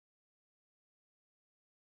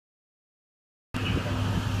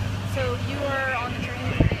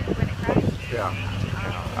yeah.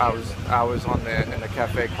 I was on in the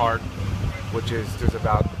cafe cart, which is there's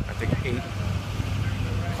about I think 8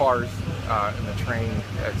 cars in the train.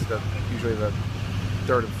 It's usually the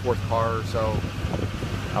 3rd and 4th car or so.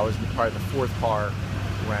 I was probably the 4th car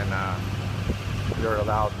when we were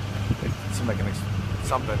allowed. It seemed like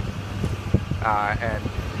something, and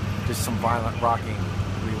just some violent rocking.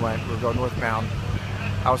 We were going northbound.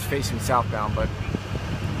 I was facing southbound, but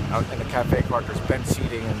out in the cafe cart there's bench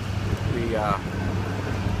seating, and we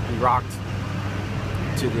rocked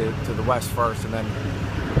to the west first, and then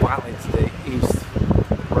finally to the east,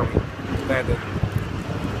 where we landed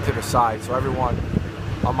to the side. So everyone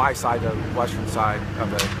on my side, the western side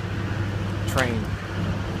of the train,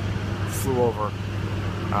 flew over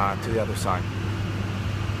to the other side.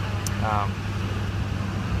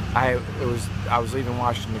 I was leaving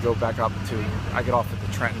Washington to go back up to. I get off at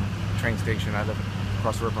the Trenton train station. I live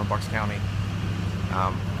across the river in Bucks County.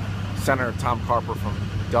 Senator Tom Carper from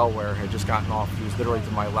Delaware had just gotten off. He was literally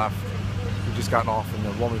to my left. He'd just gotten off in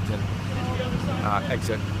the Wilmington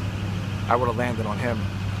exit. I would have landed on him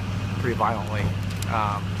pretty violently,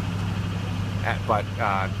 but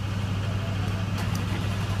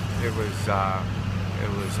it was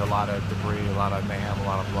a lot of debris, a lot of mayhem, a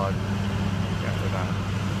lot of blood after that.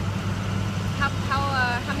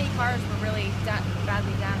 How many cars were really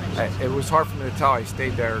badly damaged? It was hard for me to tell. I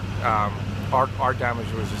stayed there. Our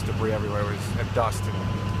damage was just debris everywhere. It was dust and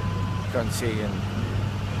couldn't see, and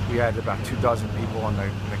we had about 24 people in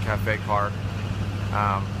the cafe car.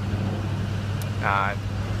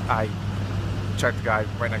 I checked the guy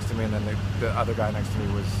right next to me, and then the other guy next to me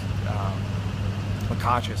was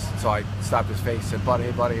unconscious. So I stopped his face, said, "Buddy,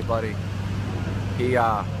 hey, buddy, hey, buddy."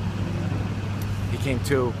 He came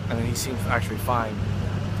to, and then he seemed actually fine.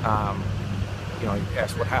 He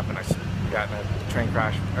asked what happened. I said, "We got in a train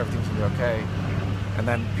crash. Everything's gonna be okay." And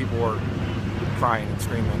then people were crying and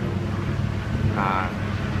screaming.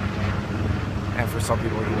 And for some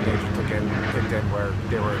people, even the agent kicked in, where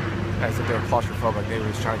they were, as if they were claustrophobic. They were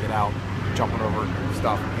just trying to get out, jumping over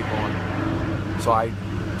stuff and people. And so I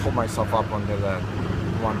pulled myself up onto the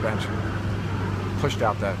one bench and pushed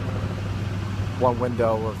out that one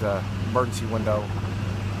window of the emergency window,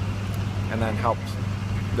 and then helped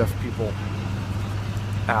lift people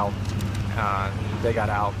out. They got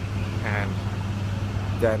out, and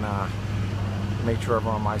then made sure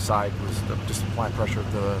everyone on my side was just applying pressure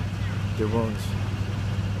to the wounds.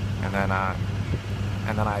 And then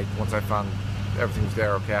once I found everything was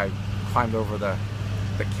there, okay, I climbed over the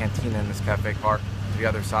cantina in this cafe cart to the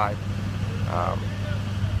other side.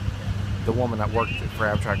 The woman that worked for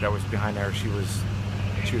Amtrak that was behind there, she was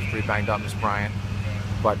pretty banged up, Miss Bryant,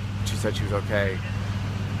 but she said she was okay.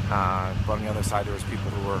 But on the other side, there was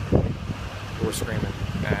people who were screaming,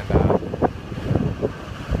 and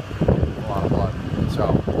a lot of blood.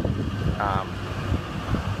 So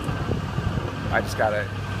I just got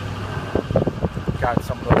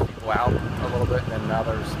some of those people out a little bit, and then now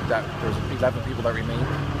there's 11 people that remain.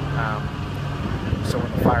 So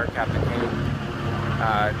when the fire captain came,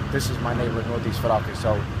 this is my neighborhood, Northeast Philadelphia.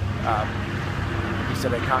 So he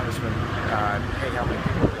said, "Hey, Congressman, hey, how many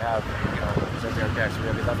people do we have?" He said, "Okay, so we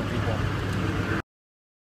have 11 people."